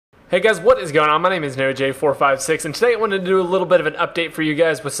Hey guys, what is going on? My name is NoJ456, and today I wanted to do a little bit of an update for you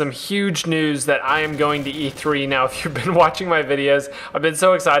guys with some huge news that I am going to E3. Now, if you've been watching my videos, I've been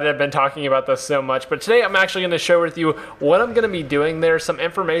so excited, I've been talking about this so much, but today I'm actually going to share with you what I'm going to be doing there, some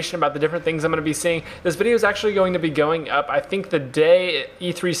information about the different things I'm going to be seeing. This video is actually going to be going up, I think, the day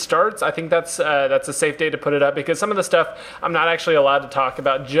E3 starts. I think that's a safe day to put it up, because some of the stuff I'm not actually allowed to talk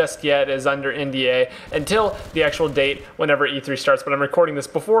about just yet is under NDA until the actual date whenever E3 starts, but I'm recording this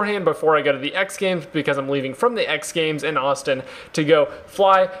beforehand, before I go to the X Games, because I'm leaving from the X Games in Austin to go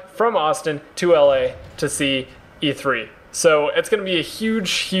fly from Austin to LA to see E3. So it's going to be a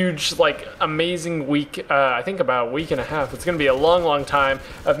huge, like, amazing week. I think about a week and a half. It's going to be a long time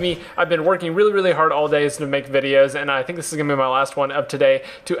of me. I've been working really hard all day to make videos, and I think this is going to be my last one of today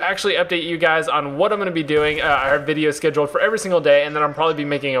to actually update you guys on what I'm going to be doing. I have videos scheduled for every single day, and then I'll probably be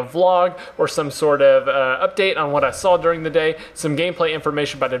making a vlog or some sort of update on what I saw during the day, some gameplay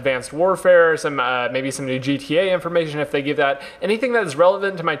information about Advanced Warfare, some maybe some new GTA information if they give that, anything that is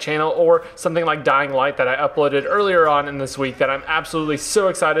relevant to my channel, or something like Dying Light that I uploaded earlier on in this week that I'm absolutely so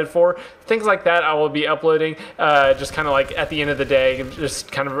excited for. Things like that I will be uploading just kind of like at the end of the day,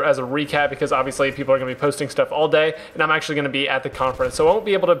 just kind of as a recap, because obviously people are going to be posting stuff all day, and I'm actually going to be at the conference, so I won't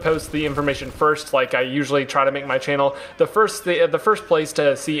be able to post the information first like I usually try to make my channel the first place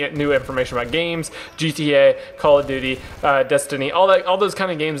to see new information about games, GTA, Call of Duty, Destiny, all those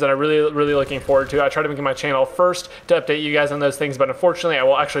kind of games that I'm really looking forward to. I try to make my channel first to update you guys on those things, but unfortunately I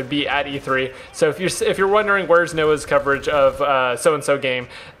will actually be at E3. So if you're wondering where's Noah's coverage of so-and-so game,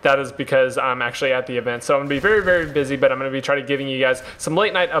 that is because I'm actually at the event. So I'm going to be very busy, but I'm going to be trying to giving you guys some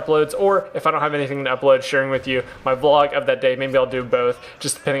late night uploads, or if I don't have anything to upload, sharing with you my vlog of that day. Maybe I'll do both,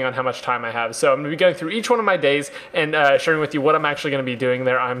 just depending on how much time I have. So I'm going to be going through each one of my days and sharing with you what I'm actually going to be doing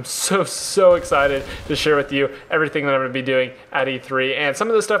there. I'm so excited to share with you everything that I'm going to be doing at E3, and some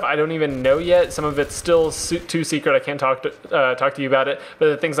of the stuff I don't even know yet. Some of it's still too secret. I can't talk to you about it, but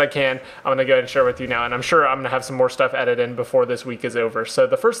the things I can, I'm going to go ahead and share with you now, and I'm sure I'm going to have some more stuff edited in before this week is over. So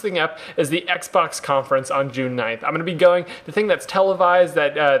the first thing up is the Xbox conference on June 9th. I'm going to be going the thing that's televised,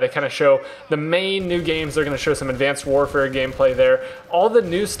 that they kind of show the main new games. They're going to show some Advanced Warfare gameplay there. All the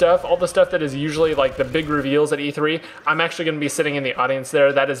new stuff, all the stuff that is usually like the big reveals at E3, I'm actually going to be sitting in the audience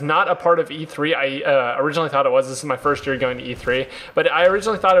there. That is not a part of E3. I originally thought it was. This is my first year going to E3, but I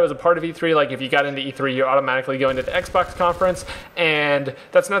originally thought it was a part of E3. Like if you got into E3, you're automatically going to the Xbox conference, and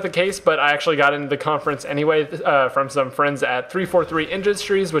that's not the case, but I actually got into the conference anyway from some friends at 343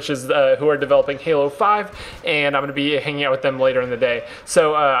 Industries, which is who are developing Halo 5, and I'm going to be hanging out with them later in the day.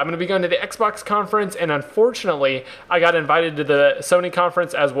 So I'm going to be going to the Xbox conference, and unfortunately I got invited to the Sony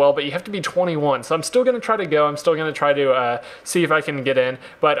conference as well, but you have to be 21, so I'm still going to try to go. I'm still going to try to see if I can get in,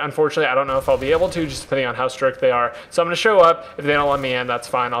 but unfortunately I don't know if I'll be able to, just depending on how strict they are. So I'm going to show up. If they don't let me in, that's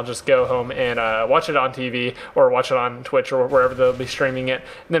fine. I'll just go home and watch it on TV or watch it on Twitch or wherever they'll be streaming it,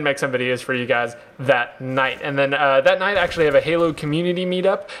 and then make some videos for you guys that night. And then that night I actually have a Halo community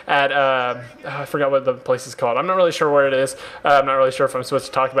meetup at I forgot what the place is called. I'm not really sure where it is. I'm not really sure if I'm supposed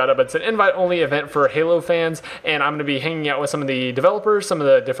to talk about it, but it's an invite-only event for Halo fans, and I'm going to be hanging out with some of the developers, some of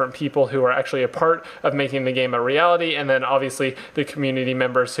the different people who are actually a part of making the game a reality, and then obviously the community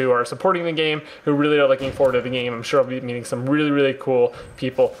members who are supporting the game, who really are looking forward to the game. I'm sure I'll be meeting some really cool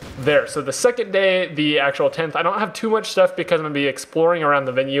people there. So the second day, the actual 10th, I don't have too much stuff because I'm going to be exploring around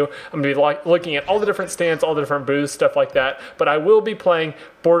the venue. I'm going to be looking at all the different stands, all the different booths, stuff like that, but I will be playing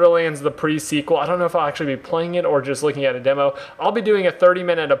Borderlands, the pre-sequel. I don't know if I'll actually be playing it or just looking at a demo. I'll be doing a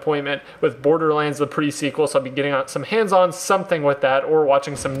 30-minute appointment with Borderlands, the pre-sequel, so I'll be getting some hands-on something with that, or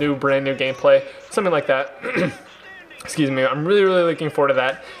watching some brand new gameplay, something like that. Excuse me. I'm really looking forward to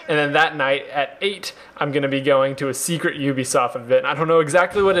that. And then that night at 8, I'm going to be going to a secret Ubisoft event. I don't know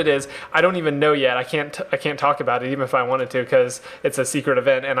exactly what it is. I don't even know yet. I can't talk about it even if I wanted to, because it's a secret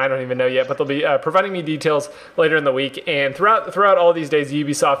event and I don't even know yet. But they'll be providing me details later in the week. And throughout all these days,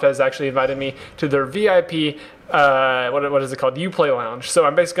 Ubisoft has actually invited me to their VIP what is it called? Uplay Lounge. So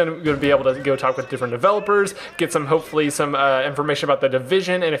I'm basically going to be able to go talk with different developers, get hopefully some information about The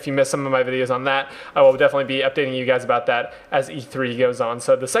Division, and if you missed some of my videos on that, I will definitely be updating you guys about that as E3 goes on.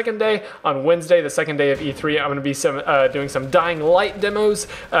 So the second day, on Wednesday, the second day of E3, I'm going to be doing some Dying Light demos.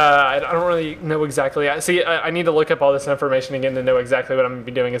 I don't really know exactly. I need to look up all this information again to know exactly what I'm going to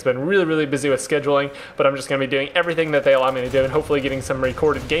be doing. It's been really busy with scheduling, but I'm just going to be doing everything that they allow me to do, and hopefully getting some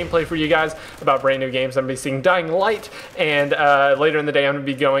recorded gameplay for you guys about brand new games. I'm going to be seeing Dying Light, and later in the day I'm going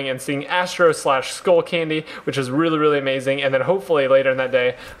to be going and seeing Astro/Skull Candy, which is really amazing, and then hopefully later in that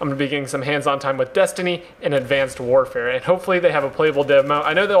day I'm going to be getting some hands-on time with Destiny and Advanced Warfare, and hopefully they have a playable demo.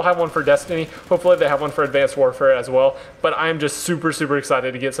 I know they'll have one for Destiny. Hopefully they have have one for Advanced Warfare as well, but I'm just super, super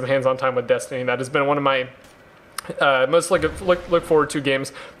excited to get some hands-on time with Destiny. That has been one of my most look forward to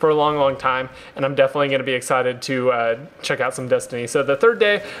games for a long time, and I'm definitely going to be excited to check out some Destiny. So the third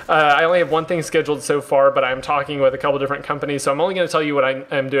day, I only have one thing scheduled so far, but I'm talking with a couple different companies, so I'm only going to tell you what I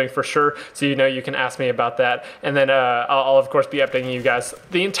am doing for sure, so you know you can ask me about that. And then I'll of course be updating you guys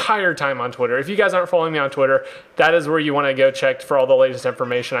the entire time on Twitter. If you guys aren't following me on Twitter, that is where you want to go check for all the latest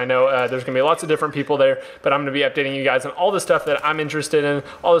information. I know there's going to be lots of different people there, but I'm going to be updating you guys on all the stuff that I'm interested in,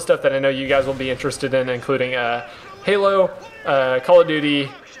 all the stuff that I know you guys will be interested in, including Halo, Call of Duty,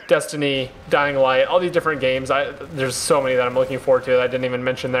 Destiny, Dying Light, all these different games. There's so many that I'm looking forward to that I didn't even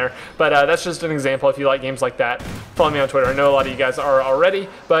mention there. But that's just an example. If you like games like that, follow me on Twitter. I know a lot of you guys are already.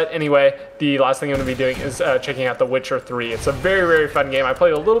 But anyway, the last thing I'm going to be doing is checking out The Witcher 3. It's a very, very fun game. I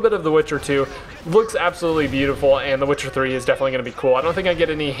played a little bit of The Witcher 2. Looks absolutely beautiful, and The Witcher 3 is definitely going to be cool. I don't think I get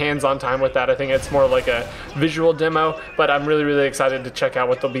any hands-on time with that. I think it's more like a visual demo, but I'm really, really excited to check out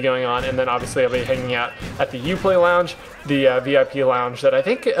what they'll be going on. And then obviously I'll be hanging out at the Uplay Lounge, the VIP lounge that I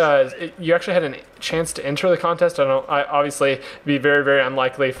think you actually had a chance to enter the contest. I obviously it'd be very, very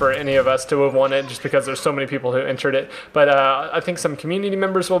unlikely for any of us to have won it just because there's so many people who entered it. But I think some community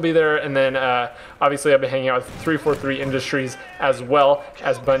members will be there, and then obviously I'll be hanging out with 343 Industries as well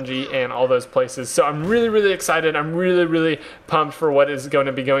as Bungie and all those places. So I'm really, really excited. I'm really, really pumped for what is going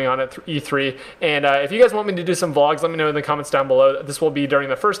to be going on at E3. And if you guys want me to do some vlogs, let me know in the comments down below. This will be during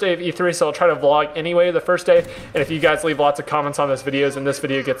the first day of E3, so I'll try to vlog anyway the first day. And if you guys leave lots of comments on this videos, and this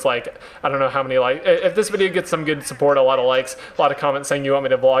video gets like, I don't know how many likes, if this video gets some good support, a lot of likes, a lot of comments saying you want me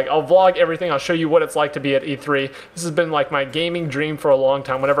to vlog, I'll vlog everything. I'll show you what it's like to be at E3. This has been like my gaming dream for a long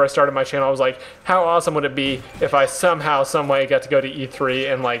time. Whenever I started my channel, I was like, how awesome would it be if I somehow, some way got to go to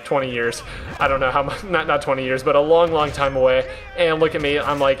E3 in like 20 years. I don't know how much, not 20 years, but a long time away. And look at me,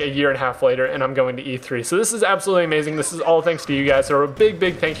 I'm like a year and a half later, and I'm going to E3. So this is absolutely amazing. This is all thanks to you guys. So a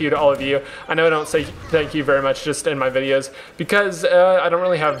big thank you to all of you. I know I don't say thank you very much just in my videos because I don't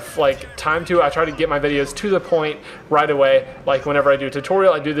really have like time to. I try to get my videos to the point right away. Like whenever I do a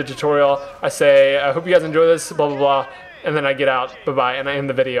tutorial, I do the tutorial. I say, I hope you guys enjoy this, blah, blah, blah. And then I get out, bye-bye, and I end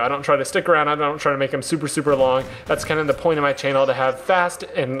the video. I don't try to stick around. I don't try to make them super long. That's kind of the point of my channel, to have fast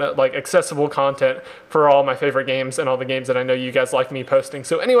and like accessible content for all my favorite games and all the games that I know you guys like me posting.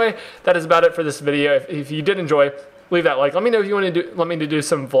 So anyway, that is about it for this video. If you did enjoy, leave that like. Let me know if you want to do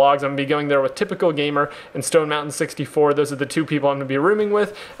some vlogs. I'm going to be going there with Typical Gamer and Stone Mountain 64. Those are the two people I'm going to be rooming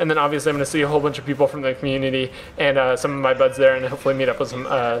with. And then obviously I'm going to see a whole bunch of people from the community and some of my buds there, and hopefully meet up with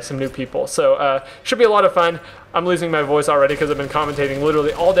some new people. So should be a lot of fun. I'm losing my voice already because I've been commentating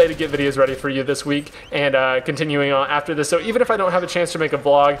literally all day to get videos ready for you this week, and continuing on after this. So even if I don't have a chance to make a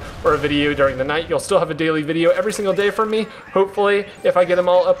vlog or a video during the night, you'll still have a daily video every single day from me, hopefully, if I get them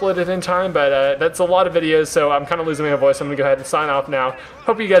all uploaded in time. But that's a lot of videos, so I'm kind of losing my voice. I'm going to go ahead and sign off now.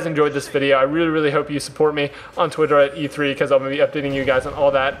 Hope you guys enjoyed this video. I really hope you support me on Twitter at E3 because I'm going to be updating you guys on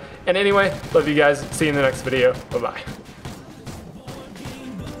all that. And anyway, love you guys. See you in the next video. Bye-bye.